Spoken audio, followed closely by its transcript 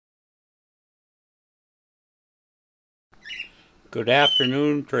Good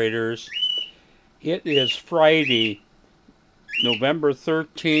afternoon, traders. It is Friday, November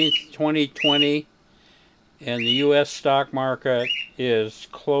 13th, 2020, and the U.S. stock market is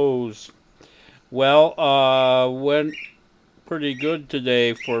closed. Well, went pretty good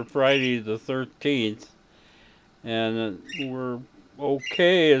today for Friday the 13th, and we're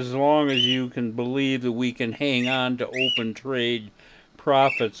okay as long as you can believe that we can hang on to open trade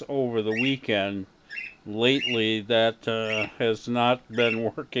profits over the weekend. Lately, that has not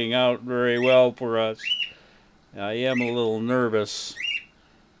been working out very well for us. I am a little nervous.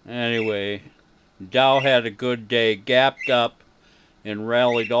 Anyway, Dow had a good day, gapped up and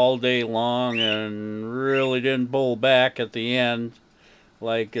rallied all day long and really didn't pull back at the end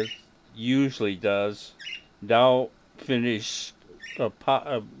like it usually does. Dow finished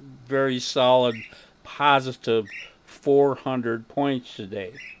a very solid positive 400 points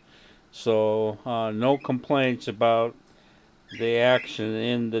today. So no complaints about the action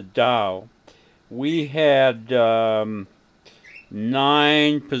in the Dow. We had 9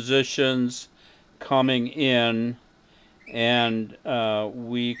 positions coming in, and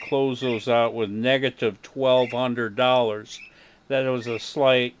we closed those out with negative $1,200. That was a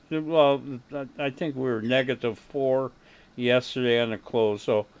slight, well, I think we were negative 4 yesterday on the close,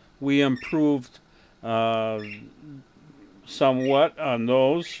 so we improved somewhat on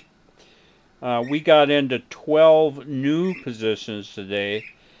those. We got into 12 new positions today.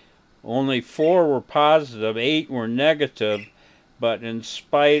 Only 4 were positive, 8 were negative, but in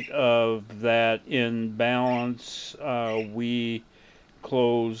spite of that imbalance, we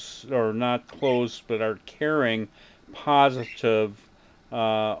closed, or not closed, but are carrying positive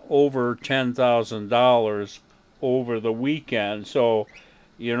over $10,000 over the weekend. So,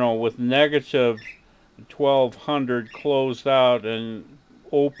 you know, with negative 1,200 closed out and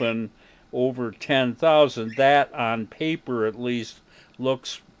open over 10,000, that on paper at least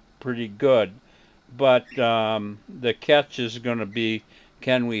looks pretty good. But the catch is going to be,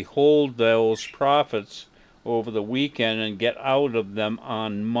 can we hold those profits over the weekend and get out of them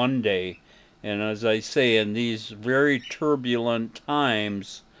on Monday? And as I say, in these very turbulent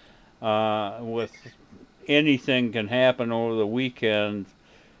times, with anything can happen over the weekend,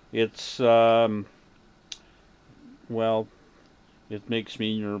 it's, well, it makes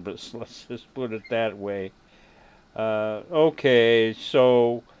me nervous. Let's just put it that way. Okay,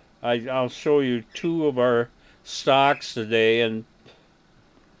 so I'll show you 2 of our stocks today, and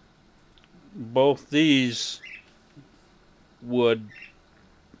both these would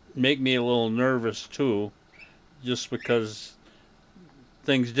make me a little nervous too, just because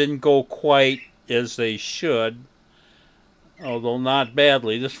things didn't go quite as they should, although not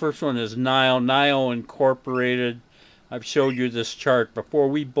badly. This first one is NIO Incorporated. I've showed you this chart before.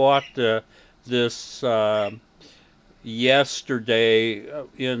 We bought this yesterday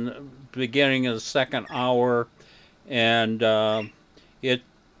in the beginning of the second hour, and it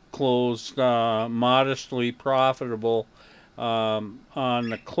closed modestly profitable on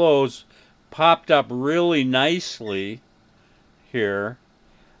the close. Popped up really nicely here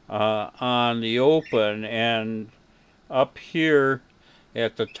on the open, and up here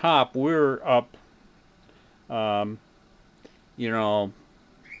at the top we're up you know,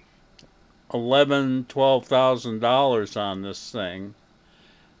 $11,000–12,000 on this thing,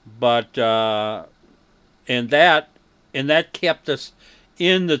 but and that kept us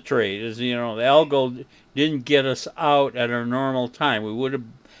in the trade. As you know, the algo didn't get us out at our normal time. We would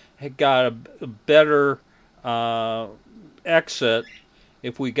have got a better exit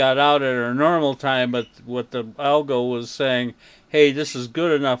if we got out at our normal time. But what the algo was saying, hey, this is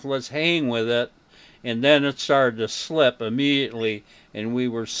good enough, let's hang with it. And then it started to slip immediately, and we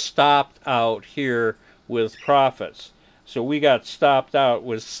were stopped out here with profits. So we got stopped out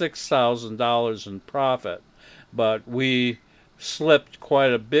with $6,000 in profit, but we slipped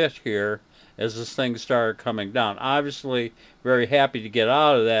quite a bit here as this thing started coming down. Obviously, very happy to get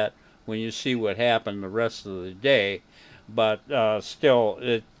out of that when you see what happened the rest of the day, but still,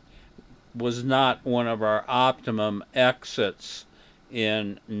 it was not one of our optimum exits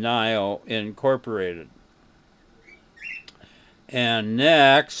in NIO Incorporated. And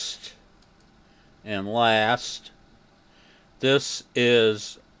next and last, this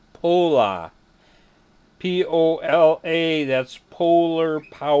is Pola. P-O-L-A, that's Polar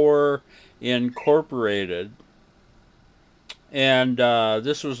Power Incorporated. And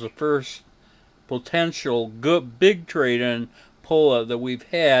this was the first potential good big trade in Pola that we've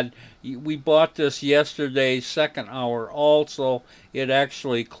had. We bought this yesterday, second hour also. It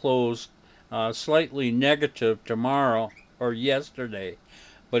actually closed slightly negative tomorrow, or yesterday,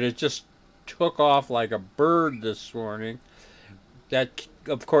 but it just took off like a bird this morning. that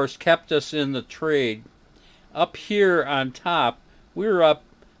of course kept us in the trade. Up here on top, we were up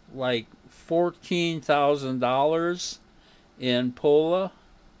like $14,000 in Pola,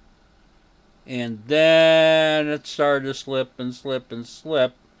 and then it started to slip and slip and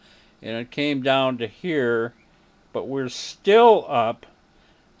slip, and it came down to here, but we're still up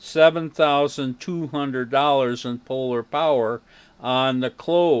 $7,200 in Polar Power on the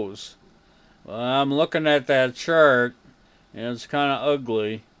close. Well, I'm looking at that chart, and it's kind of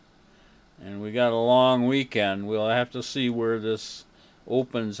ugly, and we got a long weekend. We'll have to see where this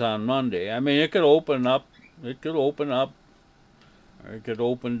opens on Monday. I mean, it could open up, or it could open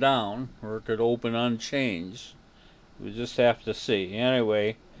down, or it could open unchanged. We just have to see.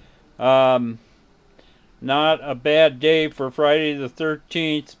 Anyway, not a bad day for Friday the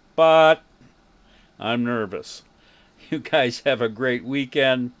 13th, but I'm nervous. You guys have a great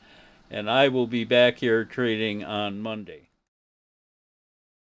weekend, and I will be back here trading on Monday.